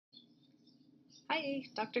Hi,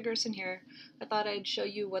 Dr. Gerson here. I thought I'd show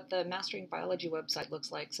you what the Mastering Biology website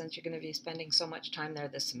looks like since you're going to be spending so much time there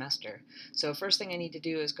this semester. So first thing I need to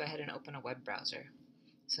do is go ahead and open a web browser.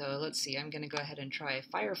 So let's see, I'm going to go ahead and try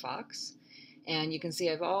Firefox. And you can see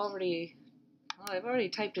I've already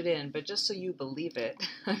typed it in, but just so you believe it,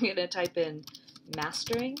 I'm going to type in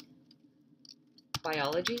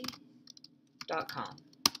masteringbiology.com.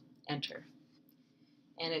 Enter.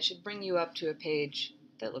 And it should bring you up to a page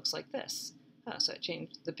that looks like this. Oh, so it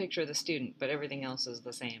changed the picture of the student, but everything else is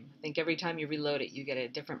the same. I think every time you reload it, you get a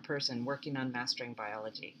different person working on Mastering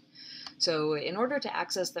Biology. So in order to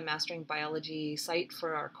access the Mastering Biology site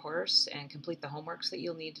for our course and complete the homeworks that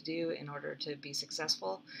you'll need to do in order to be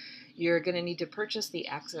successful, you're going to need to purchase the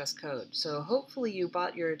access code. So hopefully you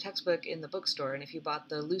bought your textbook in the bookstore, and if you bought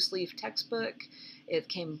the loose leaf textbook, it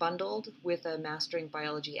came bundled with a Mastering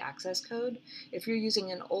Biology access code. If you're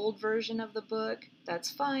using an old version of the book, that's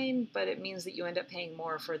fine, but it means that you end up paying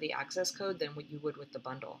more for the access code than what you would with the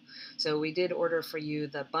bundle. So we did order for you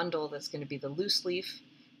the bundle that's going to be the loose leaf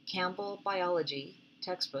Campbell Biology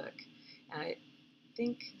textbook. And I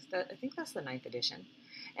think that's the 9th edition.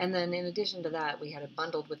 And then in addition to that, we had it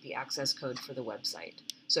bundled with the access code for the website.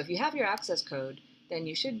 So if you have your access code, then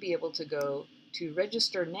you should be able to go to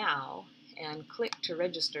register now and click to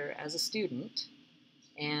register as a student.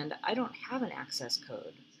 And I don't have an access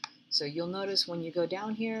code. So you'll notice when you go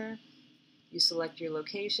down here, you select your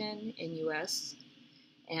location in US,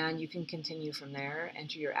 and you can continue from there.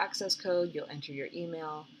 Enter your access code, you'll enter your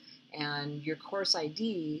email, and your course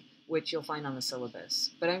ID, which you'll find on the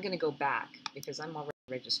syllabus. But I'm going to go back because I'm already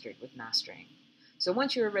registered with Mastering. So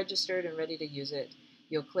once you're registered and ready to use it,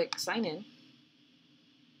 you'll click Sign In.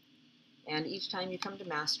 And each time you come to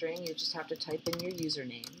Mastering, you just have to type in your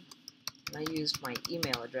username. And I used my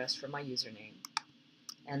email address for my username.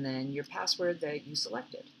 And then your password that you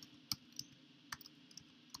selected.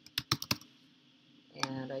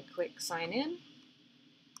 And I click Sign In.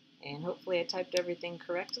 And hopefully I typed everything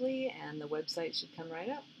correctly, and the website should come right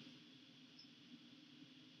up.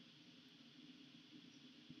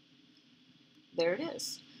 There it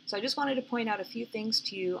is. So I just wanted to point out a few things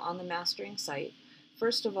to you on the Mastering site.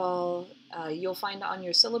 First of all, you'll find on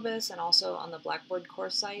your syllabus and also on the Blackboard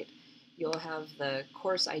course site, you'll have the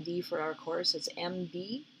course ID for our course. It's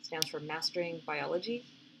MB, stands for Mastering Biology,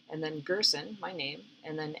 and then Gerson, my name,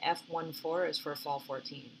 and then F14 is for Fall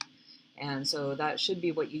 14. And so that should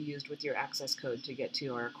be what you used with your access code to get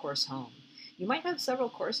to our course home. You might have several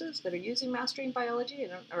courses that are using Mastering Biology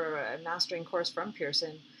or a Mastering course from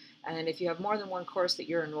Pearson. And if you have more than one course that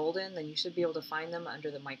you're enrolled in, then you should be able to find them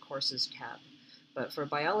under the My Courses tab. But for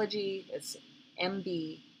biology, it's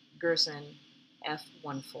MB Gerson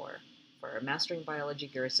F14 for Mastering Biology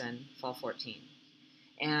Gerson Fall 14.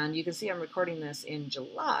 And you can see I'm recording this in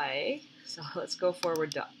July, so let's go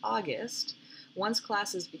forward to August. Once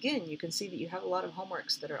classes begin, you can see that you have a lot of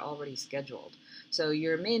homeworks that are already scheduled. So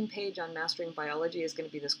your main page on Mastering Biology is going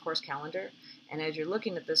to be this course calendar. And as you're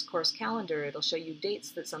looking at this course calendar, it'll show you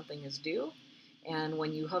dates that something is due. And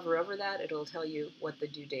when you hover over that, it'll tell you what the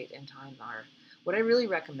due date and time are. What I really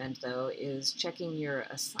recommend, though, is checking your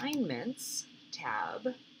Assignments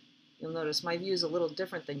tab. You'll notice my view is a little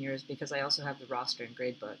different than yours because I also have the roster and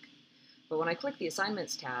gradebook. But when I click the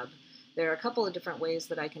Assignments tab, there are a couple of different ways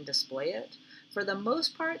that I can display it. For the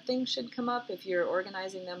most part, things should come up, if you're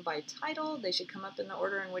organizing them by title, they should come up in the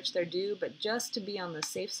order in which they're due, but just to be on the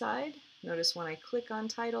safe side, notice when I click on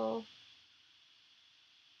title,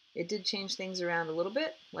 it did change things around a little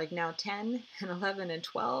bit, like now 10 and 11 and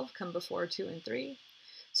 12 come before 2 and 3.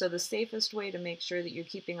 So the safest way to make sure that you're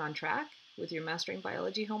keeping on track with your Mastering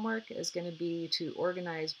Biology homework is going to be to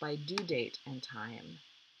organize by due date and time,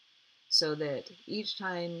 so that each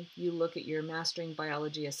time you look at your Mastering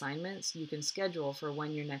Biology assignments, you can schedule for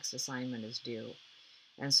when your next assignment is due.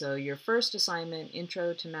 And so your first assignment,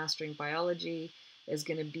 Intro to Mastering Biology, is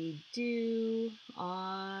going to be due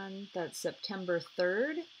on that September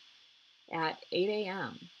 3rd at 8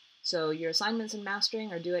 a.m. So your assignments in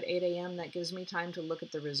Mastering are due at 8 a.m. That gives me time to look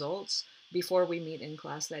at the results before we meet in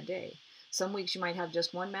class that day. Some weeks you might have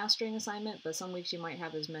just one Mastering assignment, but some weeks you might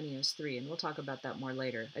have as many as 3, and we'll talk about that more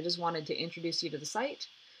later. I just wanted to introduce you to the site,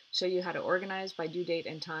 show you how to organize by due date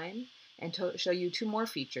and time, and to show you 2 more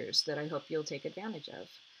features that I hope you'll take advantage of.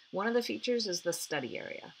 One of the features is the study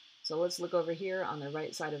area. So let's look over here on the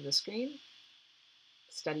right side of the screen.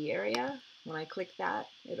 Study area. When I click that,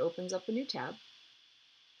 it opens up a new tab.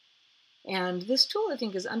 And this tool, I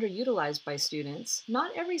think, is underutilized by students.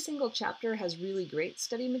 Not every single chapter has really great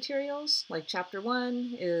study materials. Like chapter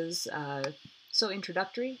 1 is so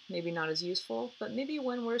introductory, maybe not as useful, but maybe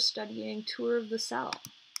when we're studying Tour of the Cell,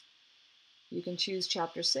 You can choose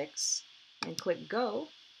Chapter 6 and click Go,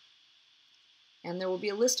 and there will be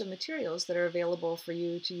a list of materials that are available for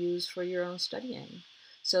you to use for your own studying.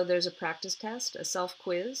 So there's a practice test, a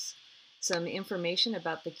self-quiz, some information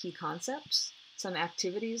about the key concepts, some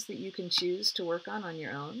activities that you can choose to work on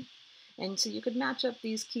your own. And so you could match up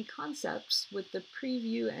these key concepts with the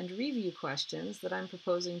preview and review questions that I'm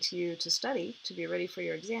proposing to you to study to be ready for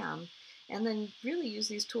your exam, and then really use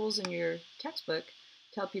these tools in your textbook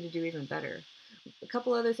to help you to do even better. A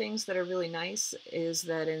couple other things that are really nice is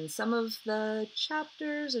that in some of the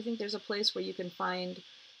chapters, I think there's a place where you can find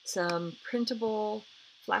some printable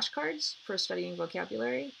flashcards for studying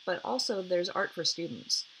vocabulary, but also there's art for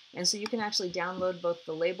students. And so you can actually download both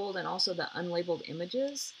the labeled and also the unlabeled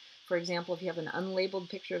images. For example, if you have an unlabeled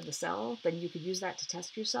picture of the cell, then you could use that to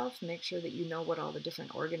test yourself, make sure that you know what all the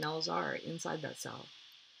different organelles are inside that cell.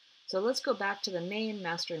 So let's go back to the main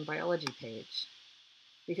Mastering Biology page,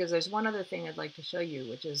 because there's one other thing I'd like to show you,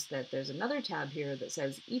 which is that there's another tab here that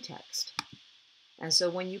says ETEXT. And so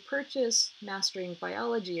when you purchase Mastering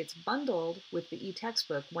Biology, it's bundled with the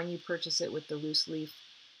e-textbook when you purchase it with the loose leaf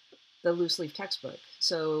textbook.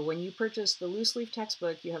 So when you purchase the loose leaf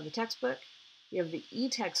textbook, you have the textbook, you have the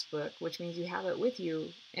e-textbook, which means you have it with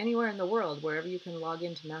you anywhere in the world, wherever you can log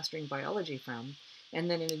into Mastering Biology from. And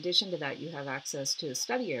then in addition to that, you have access to a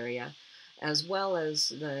study area, as well as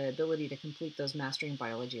the ability to complete those Mastering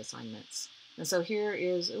Biology assignments. And so here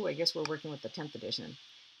is, I guess we're working with the 10th edition.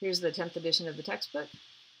 Here's the 10th edition of the textbook,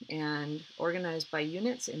 and organized by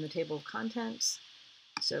units in the table of contents.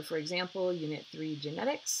 So for example, Unit 3,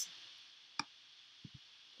 Genetics.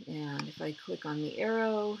 And if I click on the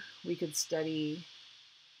arrow, we could study,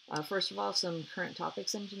 first of all, some current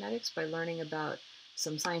topics in genetics by learning about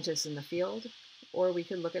some scientists in the field. Or we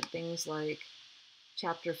could look at things like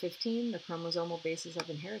Chapter 15, the chromosomal basis of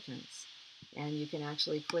inheritance. And you can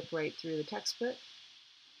actually click right through the textbook,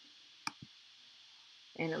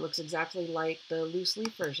 and it looks exactly like the loose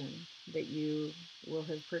leaf version that you will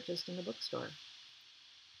have purchased in the bookstore.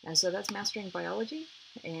 And so that's Mastering Biology,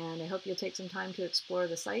 and I hope you'll take some time to explore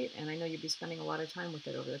the site, and I know you'll be spending a lot of time with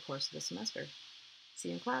it over the course of the semester. See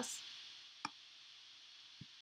you in class.